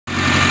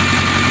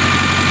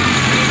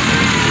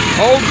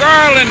Old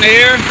Garland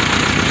here.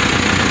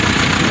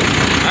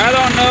 I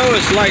don't know,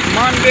 it's like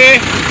Monday,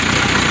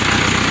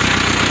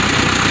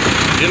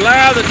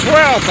 July the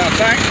 12th, I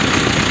think.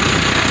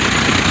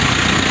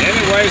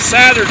 Anyway,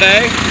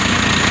 Saturday,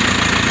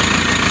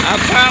 I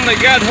finally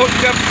got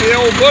hooked up to the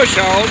old bush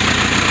hog.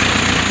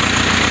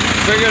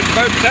 Figured it's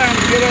about time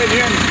to get out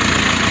here and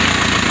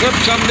clip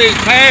some of these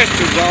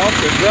pastures off.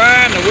 They're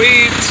drying, the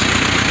weeds.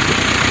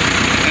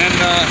 And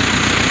of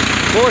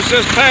course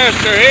this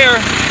pasture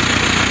here,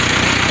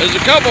 there's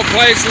a couple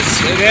places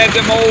it had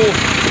them old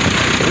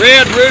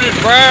red-rooted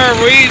briar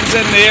weeds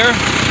in there,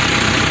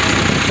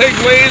 pig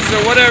weeds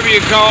or whatever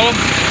you call them,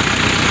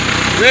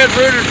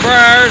 red-rooted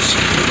briars,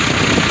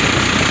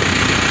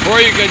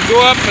 where you could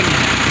go up and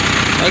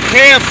a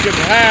calf could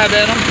hide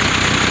in them.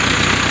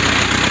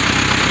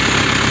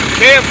 A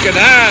calf could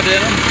hide in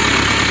them,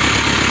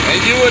 and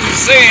you wouldn't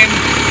see him.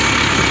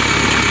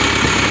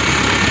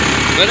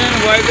 But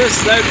anyway, this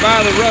is out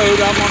by the road.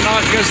 I'm gonna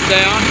knock this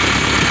down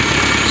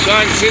so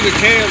I can see the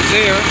calves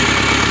here.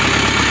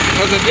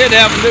 Because I did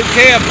have a new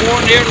calf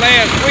born here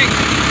last week.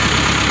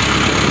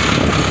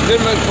 Did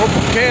a little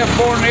calf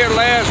born here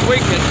last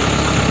week, and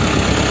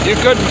you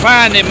couldn't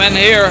find him in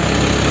here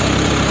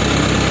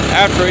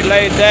after he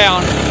laid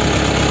down.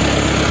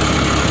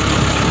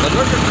 But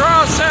look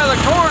across there, the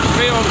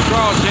cornfield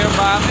across here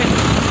by me.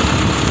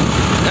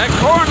 That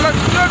corn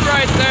looks good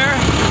right there.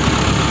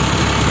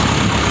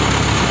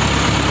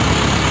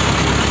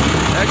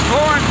 That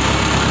corn,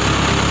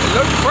 it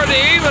looks pretty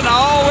even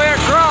all the way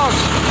across.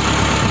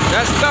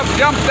 That stuff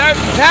jumped out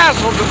and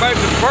tasseled about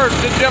the 1st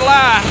of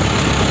July.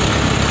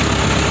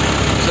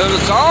 So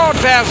it's all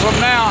tasseled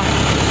now.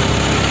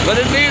 But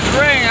it needs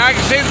rain. I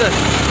can see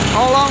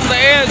all along the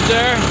edge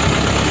there,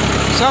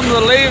 some of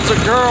the leaves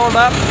are curled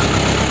up.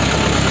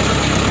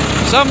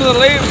 Some of the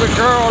leaves are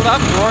curled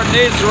up where it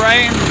needs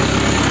rain.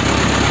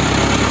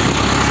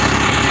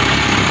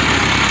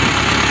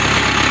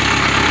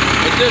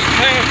 But this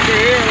pasture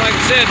here, like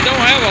I said,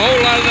 don't have a whole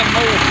lot of them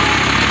old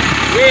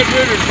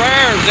red-rooted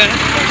briars in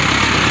it.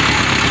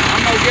 I'm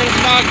gonna get them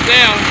knocked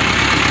down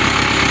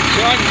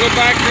so I can go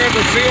back there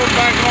to the field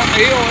back on the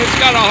hill. It's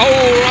got a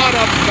whole lot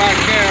of them back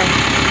there.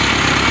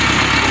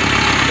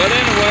 But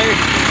anyway,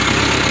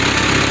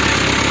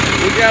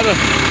 we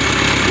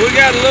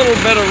got a little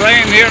bit of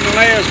rain here in the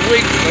last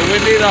week, but we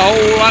need a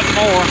whole lot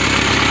more.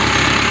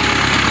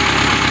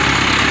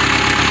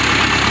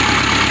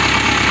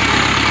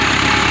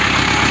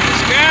 The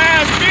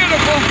sky is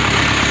beautiful.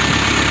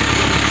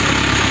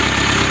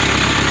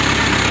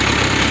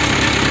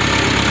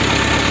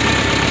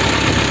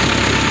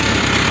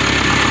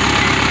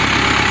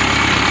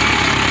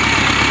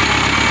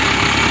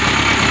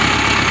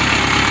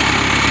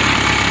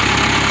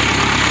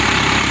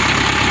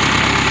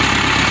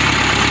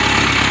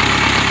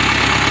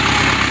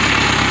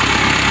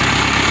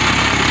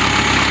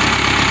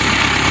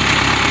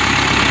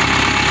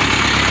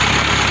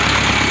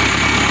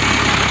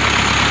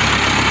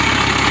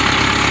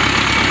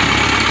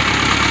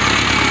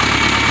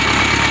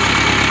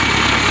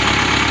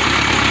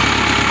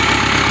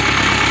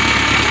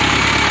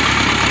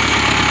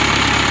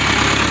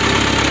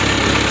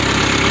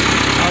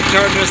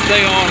 Turn this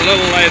thing on a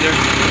little later,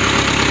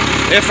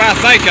 if I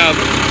think of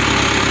it.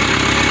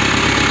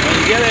 When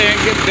you get in and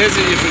get busy,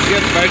 you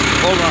forget about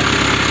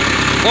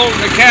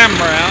pulling the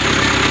camera out.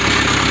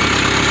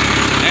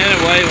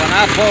 Anyway, when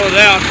I pull it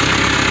out,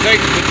 it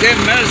takes me 10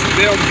 minutes to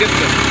be able to get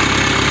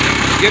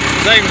the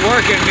thing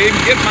working, and even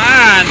get my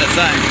eye on the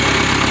thing.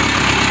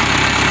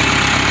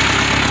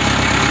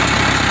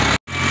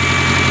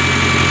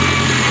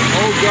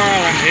 Old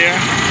Garland here.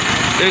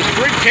 There's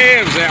 3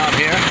 calves out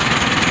here.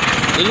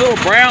 The little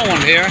brown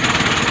one here.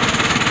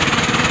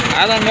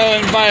 I don't know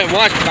anybody that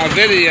watched my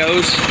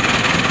videos.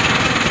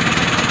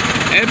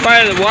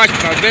 Anybody that watched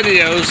my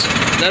videos,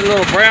 that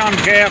little brown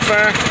calf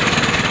there,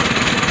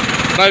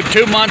 about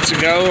 2 months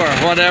ago or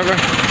whatever,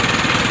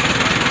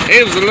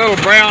 he was a little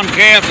brown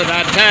calf that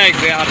I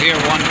tagged out here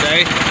one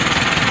day.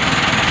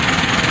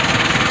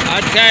 I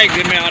tagged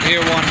him out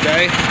here one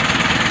day.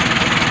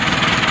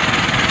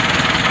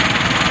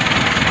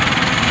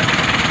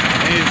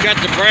 And he's got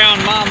the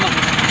brown mama.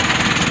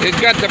 He's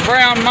got the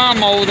brown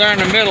mama over there in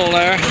the middle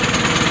there.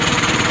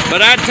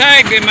 But I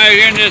tagged him out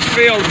here in this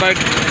field about,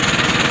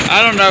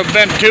 I don't know if it's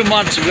been 2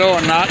 months ago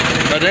or not.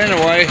 But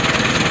anyway,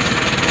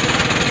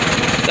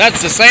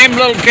 that's the same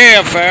little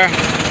calf there.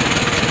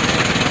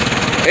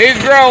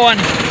 He's growing.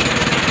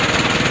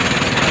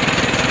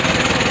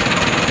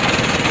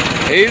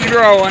 He's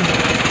growing.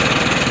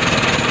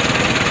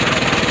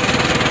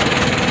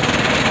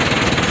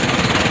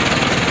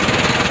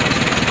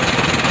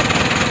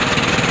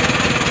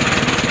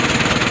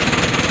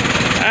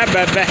 Hi,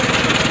 baby.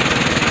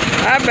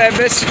 Hi,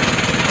 babies.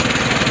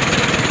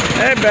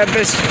 Hey,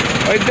 babies.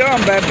 What you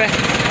doing, baby?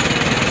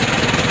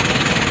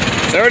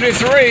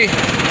 33.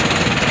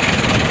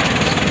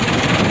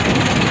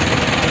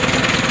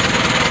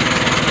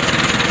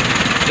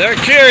 They're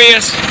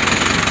curious.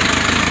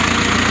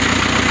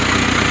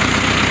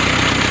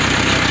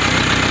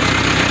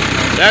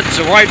 That's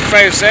the white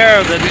face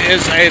there that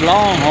is a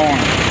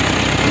longhorn.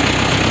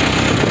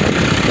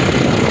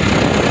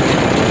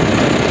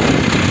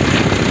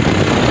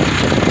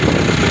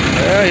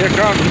 Well, here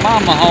comes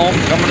Mama home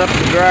coming up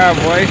the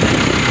driveway.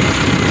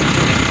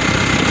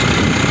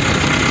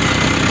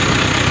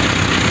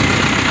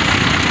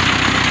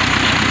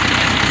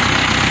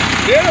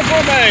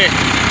 Beautiful day.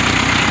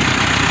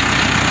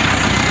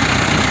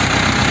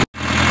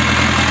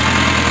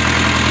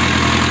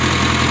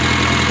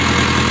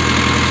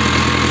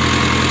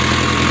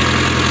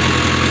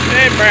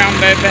 Hey, brown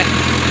baby.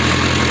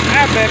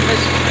 Hi,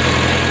 babies.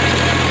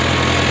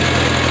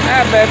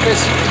 Hi,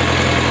 babies.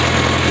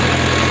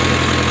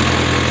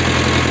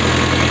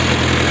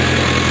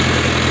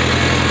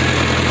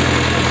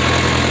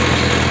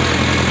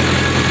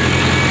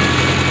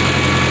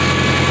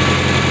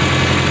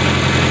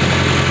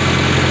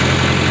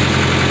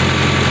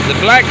 The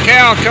black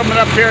cow coming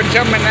up here,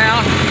 tell me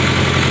now.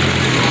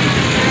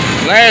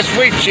 Last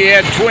week she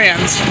had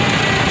twins.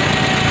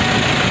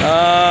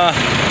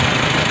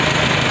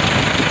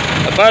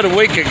 About a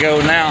week ago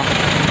now.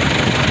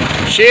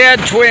 She had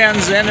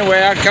twins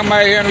anyway. I come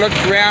out here and looked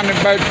around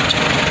about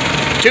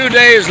 2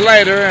 days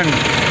later,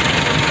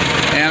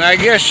 and I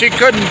guess she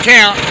couldn't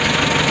count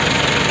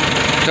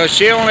because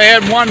she only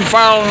had one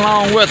following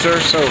along with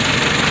her, so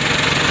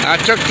I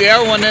took the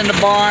other one in the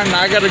barn.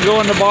 I got to go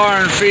in the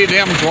barn and feed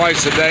him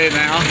twice a day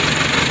now.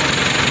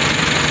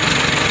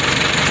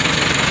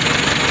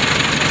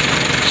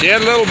 She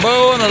had a little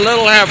bull and a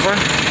little heifer.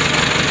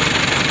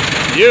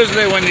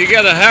 Usually when you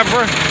get a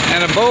heifer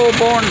and a bull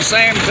born at the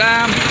same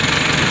time,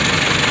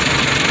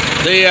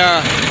 the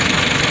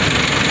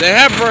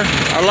heifer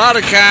a lot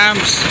of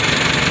times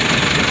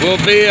will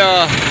be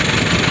a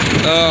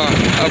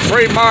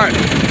free martin,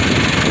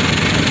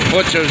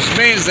 which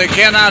means they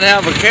cannot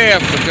have a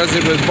calf because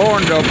it was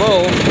born to a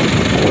bull.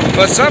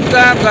 But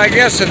sometimes I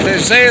guess if they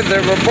say if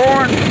they're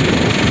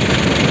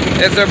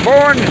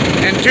born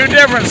in two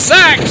different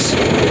sacks,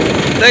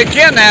 they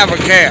can have a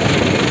calf.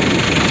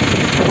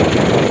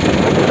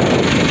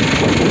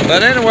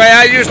 But anyway,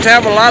 I used to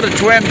have a lot of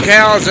twin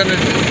cows and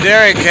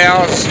dairy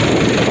cows.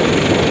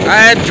 I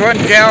had twin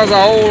cows a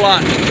whole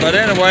lot. But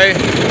anyway,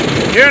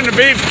 here in the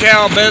beef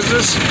cow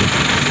business,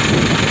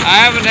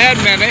 I haven't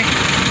had many.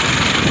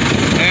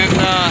 And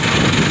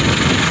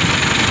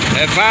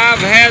if I've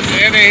had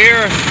any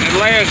here in the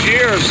last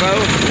year or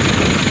so,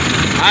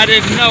 I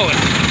didn't know it.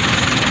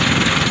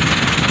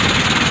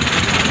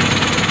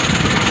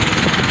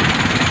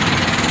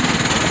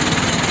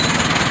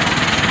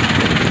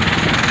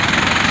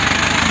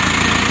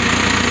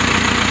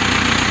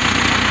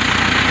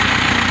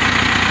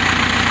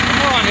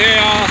 Hey,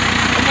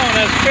 come on,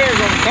 that spear's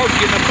gonna poke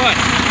you in the butt.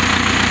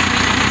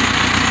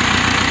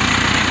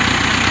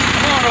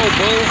 Come on, old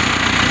bull.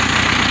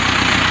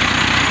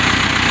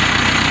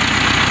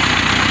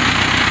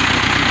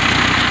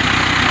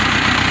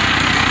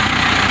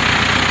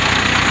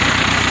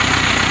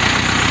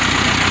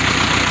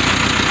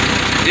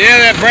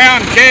 Yeah, that brown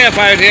calf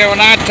out here,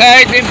 when I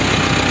tagged him,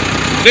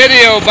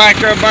 video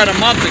back there about a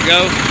month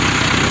ago,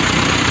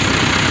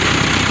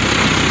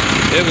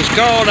 it was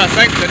called, I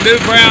think, the New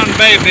Brown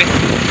Baby.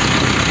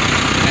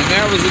 And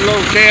there was a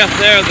little calf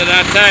there that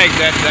I tagged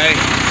that day.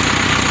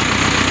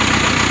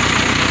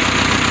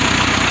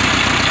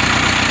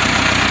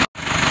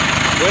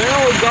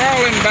 Well,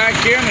 Garland back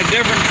here in a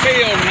different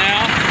field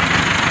now.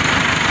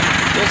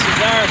 This is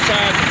our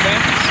side of the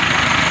fence.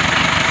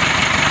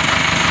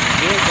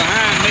 Here's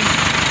behind me.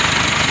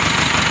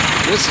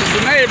 This is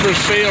the neighbor's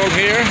field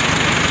here.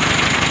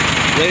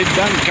 They've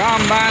done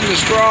combined the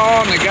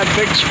straw, and they got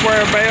big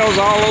square bales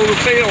all over the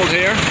field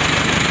here.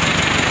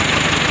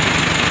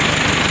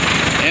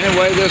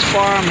 Anyway, this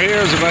farm here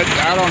is about,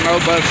 I don't know,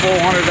 about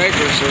 400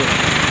 acres or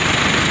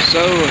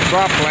so of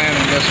cropland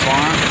in this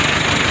farm.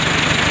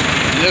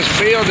 And this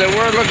field that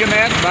we're looking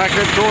at, back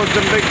here towards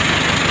the big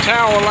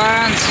tower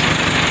lines,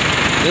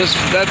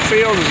 that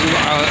field is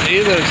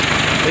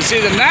it's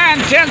either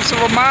 9/10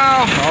 of a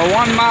mile or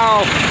 1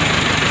 mile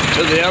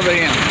to the other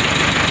end.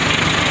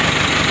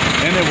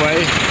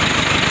 Anyway,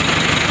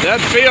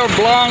 that field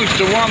belongs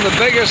to one of the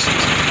biggest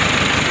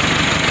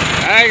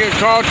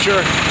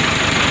agriculture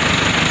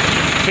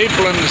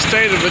people in the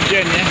state of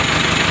Virginia,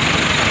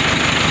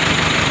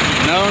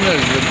 known as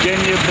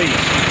Virginia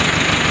Beef.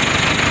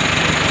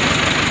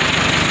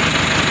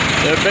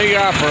 They're big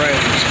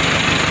operators.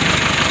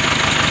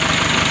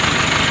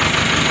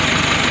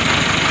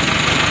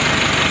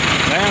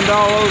 Land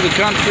all over the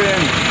country,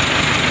 and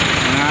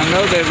I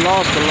know they've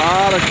lost a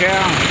lot of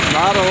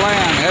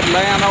land. Had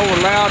land over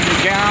Loudoun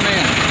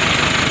County.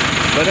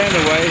 But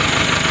anyway,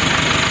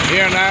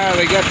 here now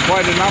they got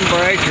quite a number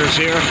of acres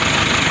here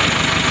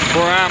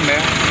where I'm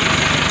at.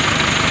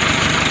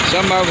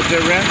 Some of it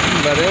they're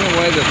renting, but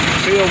anyway, the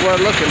field we're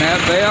looking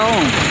at, they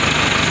own.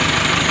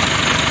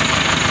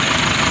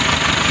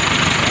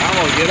 I'm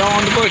gonna get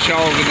on the bush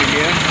hogging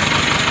again.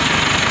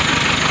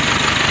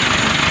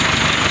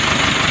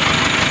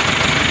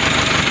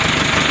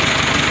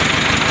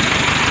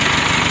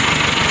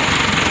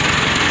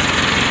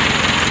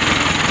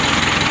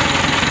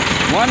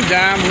 One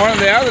time, one of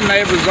the other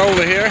neighbors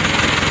over here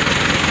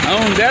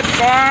owned that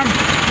farm,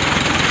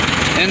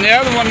 and the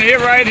other one here,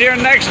 right here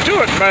next to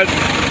it, but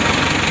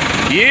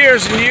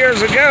years and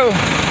years ago,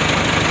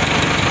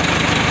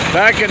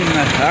 back in,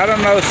 I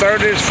don't know,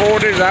 30s,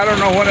 40s, I don't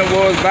know when it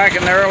was, back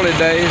in the early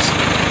days,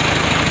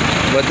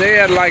 but they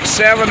had like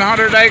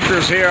 700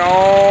 acres here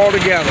all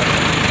together.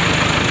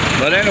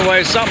 But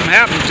anyway, something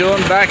happened to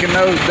them back in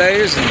those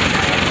days, and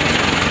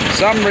for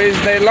some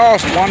reason they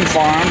lost one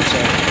farm.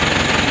 So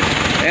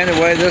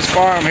anyway, this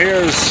farm here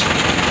has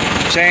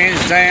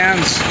changed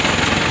hands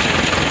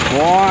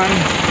 1,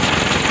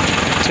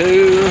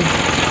 2,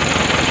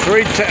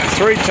 3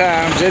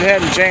 times. It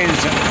hadn't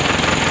changed.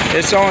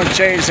 It's only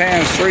changed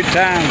hands 3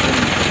 times in,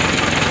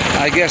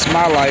 I guess,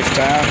 my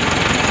lifetime.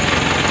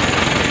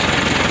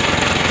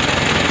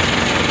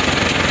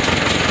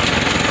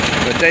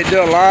 But they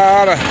do a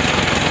lot of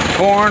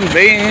corn,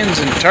 beans,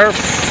 and turf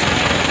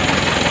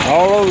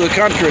all over the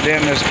country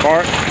in this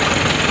part.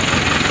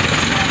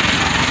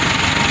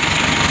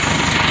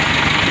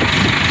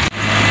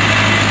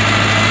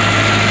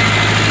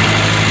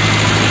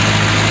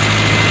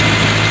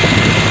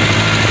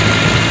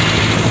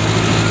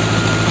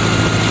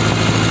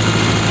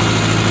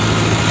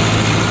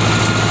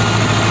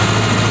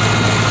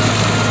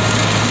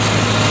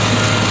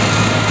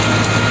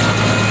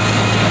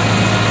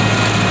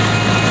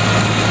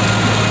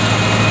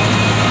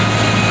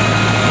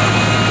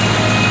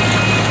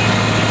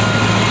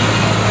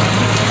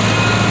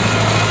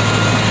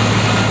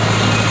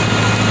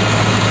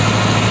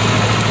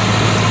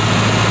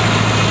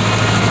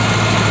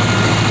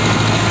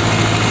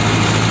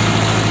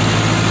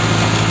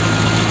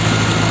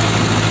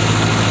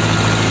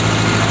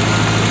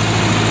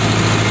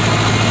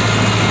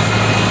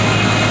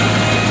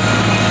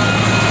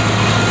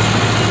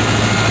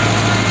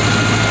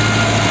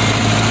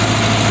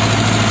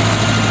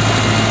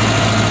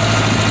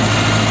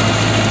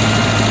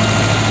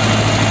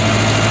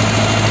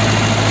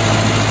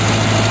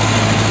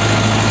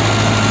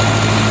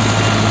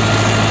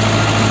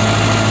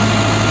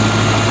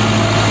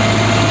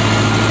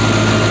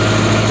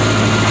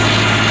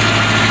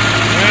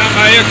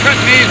 They're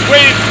cutting these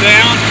weeds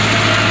down.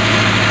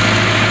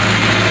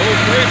 Old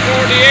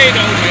 348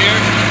 over here.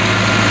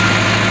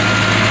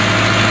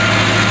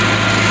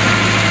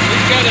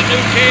 He's got a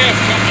new calf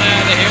coming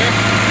out of here.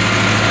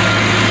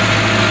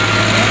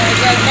 And we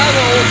got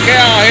another old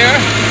cow here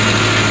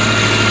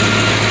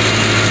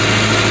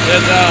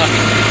that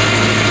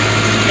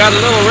got a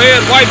little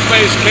red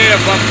white-faced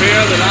calf up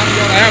here that I'm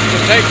going to have to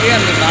take in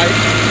tonight,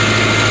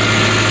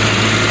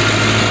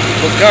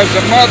 because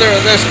the mother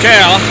of this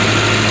cow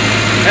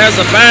has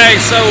a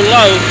bag so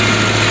low,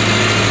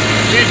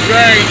 she's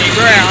dragging the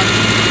ground,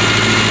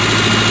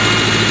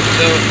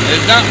 so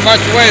there's not much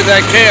way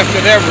that calf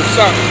could ever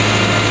suck.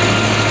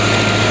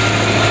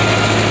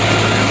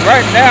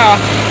 Right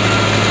now,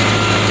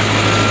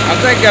 I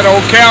think that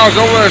old cow's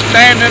over there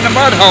standing in the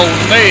mud hole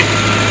with me.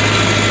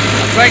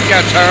 I think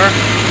that's her.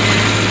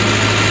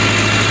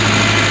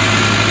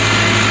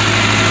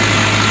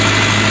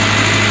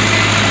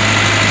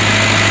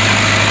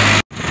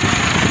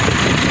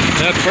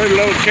 That pretty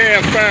little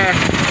calf there,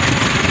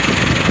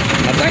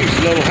 I think it's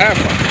a little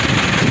heifer.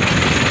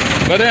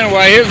 But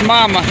anyway, his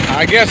mama,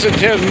 I guess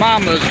it's his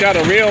mama that's got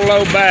a real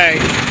low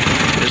bag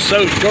that's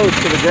so close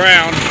to the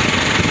ground.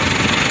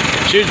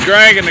 She's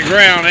dragging the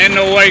ground. Ain't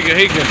no way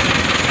he could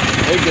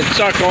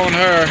suck on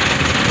her.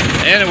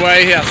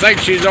 Anyway, I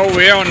think she's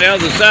over here on the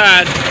other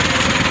side.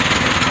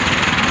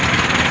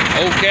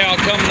 Old cow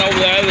coming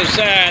over the other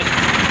side.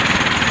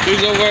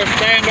 She's over there,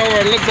 standing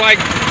over, look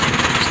like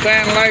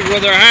standing like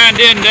with her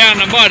hind end down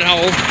the mud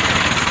hole.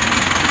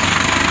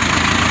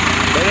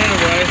 But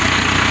anyway,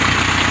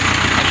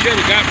 I should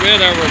have got rid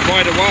of her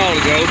quite a while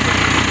ago.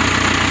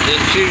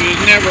 She was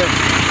never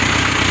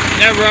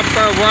up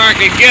there where I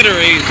could get her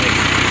easy.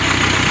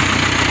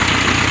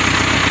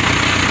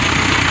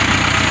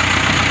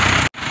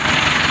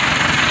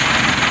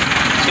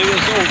 See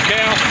this old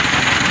cow?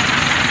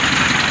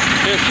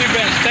 Here she's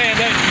been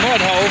standing in the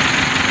mud hole.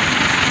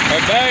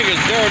 Her bag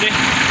is dirty.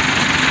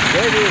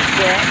 Dirty as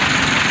crap.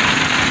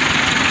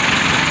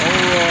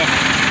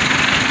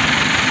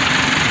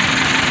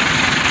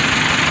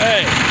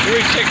 Hey,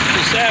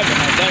 367,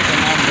 I think the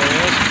number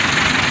is.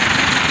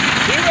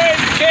 She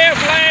raised the calf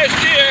last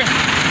year,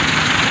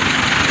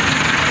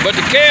 but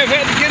the calf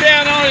had to get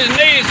down on his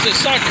knees to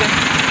suck her.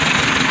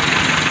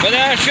 But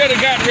I should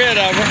have gotten rid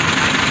of her.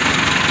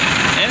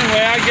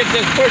 Anyway, I'll get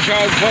this push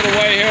hog put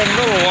away here in a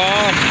little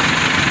while.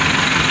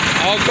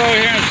 I'll go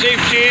here and see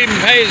if she even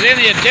pays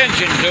any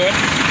attention to it.